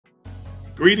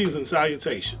Greetings and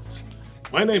salutations.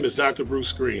 My name is Dr.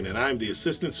 Bruce Green, and I'm the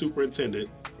Assistant Superintendent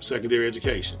for Secondary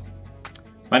Education.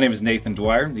 My name is Nathan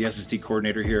Dwyer, the SST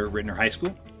Coordinator here at Ritenour High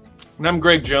School. And I'm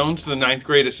Greg Jones, the 9th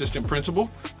grade Assistant Principal.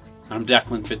 I'm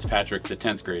Declan Fitzpatrick, the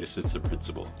 10th grade Assistant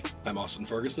Principal. I'm Austin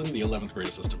Ferguson, the 11th grade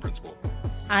Assistant Principal.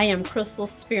 I am Crystal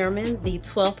Spearman, the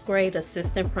 12th grade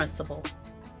Assistant Principal.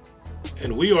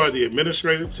 And we are the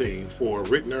administrative team for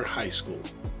Ritenour High School.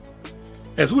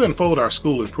 As we unfold our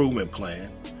school improvement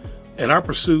plan, in our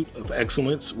pursuit of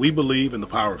excellence, we believe in the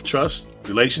power of trust,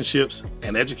 relationships,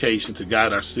 and education to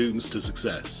guide our students to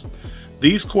success.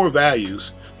 These core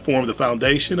values form the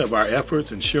foundation of our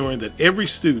efforts, ensuring that every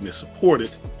student is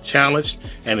supported, challenged,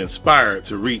 and inspired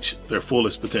to reach their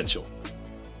fullest potential.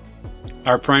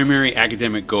 Our primary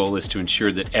academic goal is to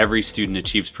ensure that every student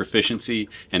achieves proficiency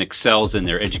and excels in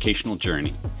their educational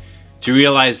journey. To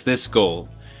realize this goal,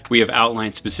 we have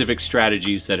outlined specific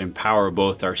strategies that empower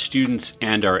both our students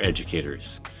and our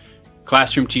educators.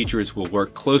 Classroom teachers will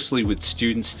work closely with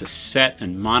students to set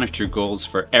and monitor goals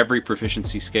for every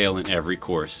proficiency scale in every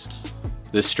course.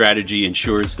 This strategy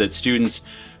ensures that students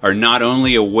are not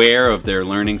only aware of their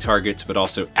learning targets, but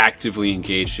also actively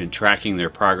engaged in tracking their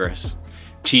progress.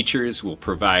 Teachers will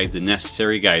provide the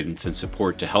necessary guidance and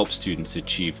support to help students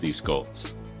achieve these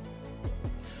goals.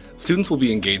 Students will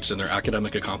be engaged in their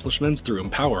academic accomplishments through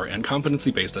Empower and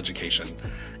competency-based education.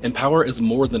 Empower is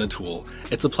more than a tool.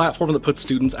 It's a platform that puts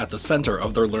students at the center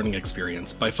of their learning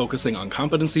experience. By focusing on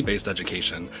competency-based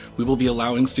education, we will be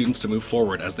allowing students to move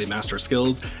forward as they master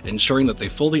skills, ensuring that they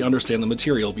fully understand the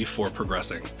material before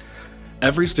progressing.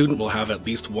 Every student will have at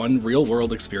least one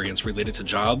real-world experience related to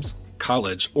jobs,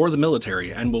 college, or the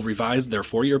military, and will revise their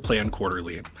 4-year plan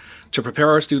quarterly. To prepare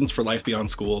our students for life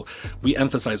beyond school, we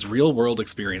emphasize real-world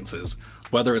experiences.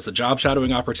 Whether it's a job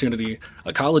shadowing opportunity,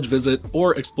 a college visit,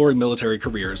 or exploring military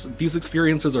careers, these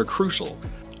experiences are crucial.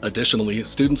 Additionally,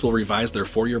 students will revise their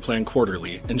 4-year plan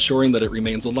quarterly, ensuring that it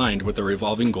remains aligned with their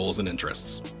evolving goals and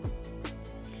interests.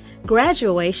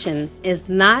 Graduation is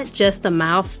not just a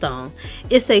milestone,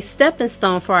 it's a stepping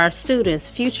stone for our students'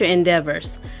 future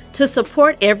endeavors. To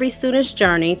support every student's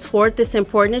journey toward this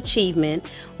important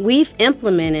achievement, we've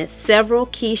implemented several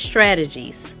key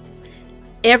strategies.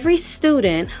 Every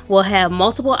student will have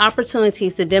multiple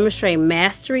opportunities to demonstrate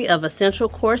mastery of essential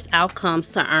course outcomes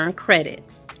to earn credit.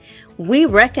 We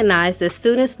recognize that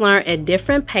students learn at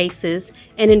different paces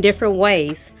and in different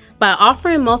ways. By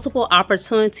offering multiple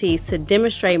opportunities to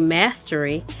demonstrate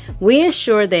mastery, we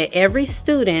ensure that every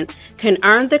student can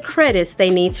earn the credits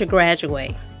they need to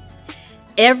graduate.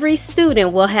 Every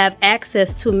student will have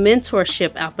access to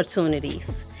mentorship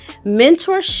opportunities.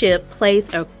 Mentorship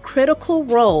plays a critical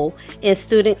role in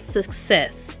student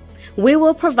success. We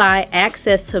will provide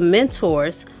access to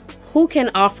mentors who can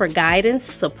offer guidance,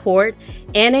 support,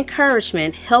 and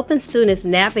encouragement, helping students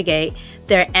navigate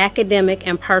their academic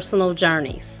and personal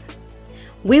journeys.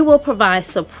 We will provide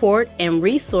support and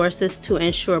resources to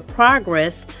ensure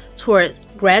progress toward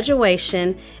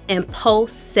graduation and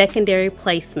post-secondary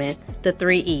placement, the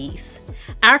 3 E's.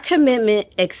 Our commitment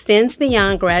extends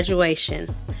beyond graduation.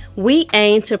 We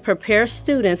aim to prepare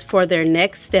students for their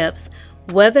next steps,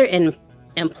 whether in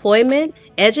employment,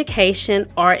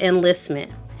 education, or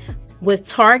enlistment. With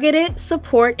targeted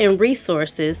support and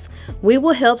resources, we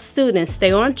will help students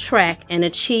stay on track and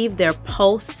achieve their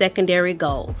post-secondary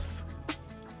goals.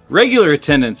 Regular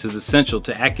attendance is essential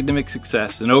to academic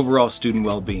success and overall student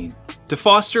well-being. To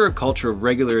foster a culture of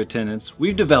regular attendance,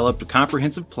 we've developed a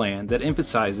comprehensive plan that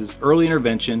emphasizes early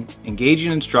intervention,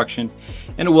 engaging instruction,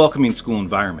 and a welcoming school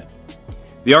environment.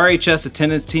 The RHS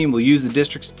attendance team will use the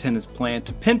district's attendance plan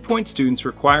to pinpoint students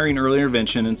requiring early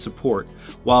intervention and support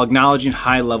while acknowledging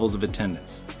high levels of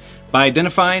attendance. By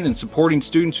identifying and supporting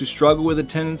students who struggle with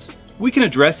attendance, we can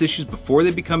address issues before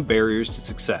they become barriers to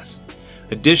success.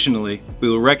 Additionally, we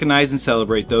will recognize and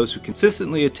celebrate those who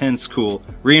consistently attend school,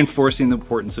 reinforcing the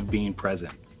importance of being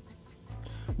present.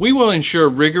 We will ensure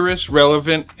rigorous,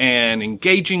 relevant, and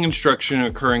engaging instruction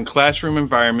occur in classroom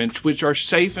environments which are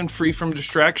safe and free from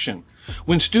distraction.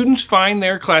 When students find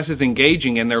their classes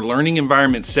engaging and their learning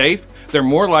environment safe, they're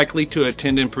more likely to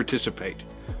attend and participate.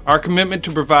 Our commitment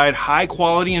to provide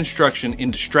high-quality instruction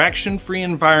in distraction-free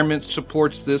environments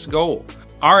supports this goal.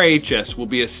 RHS will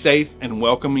be a safe and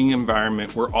welcoming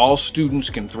environment where all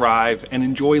students can thrive and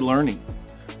enjoy learning.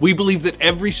 We believe that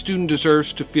every student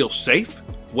deserves to feel safe,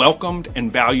 welcomed,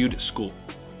 and valued at school.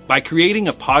 By creating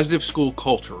a positive school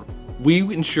culture, we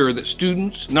ensure that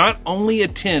students not only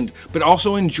attend, but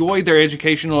also enjoy their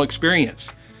educational experience.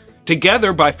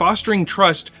 Together, by fostering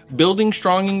trust, building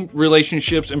strong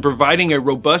relationships, and providing a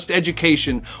robust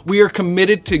education, we are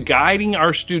committed to guiding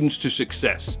our students to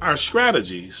success. Our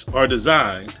strategies are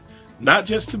designed not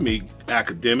just to meet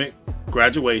academic,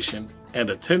 graduation, and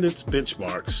attendance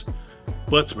benchmarks,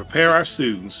 but to prepare our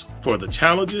students for the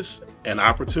challenges and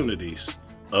opportunities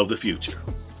of the future.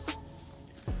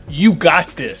 You got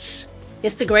this.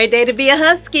 It's a great day to be a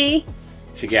Husky.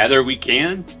 Together we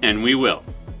can, and we will.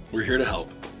 We're here to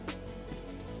help.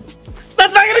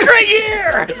 Let's make it a great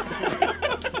year!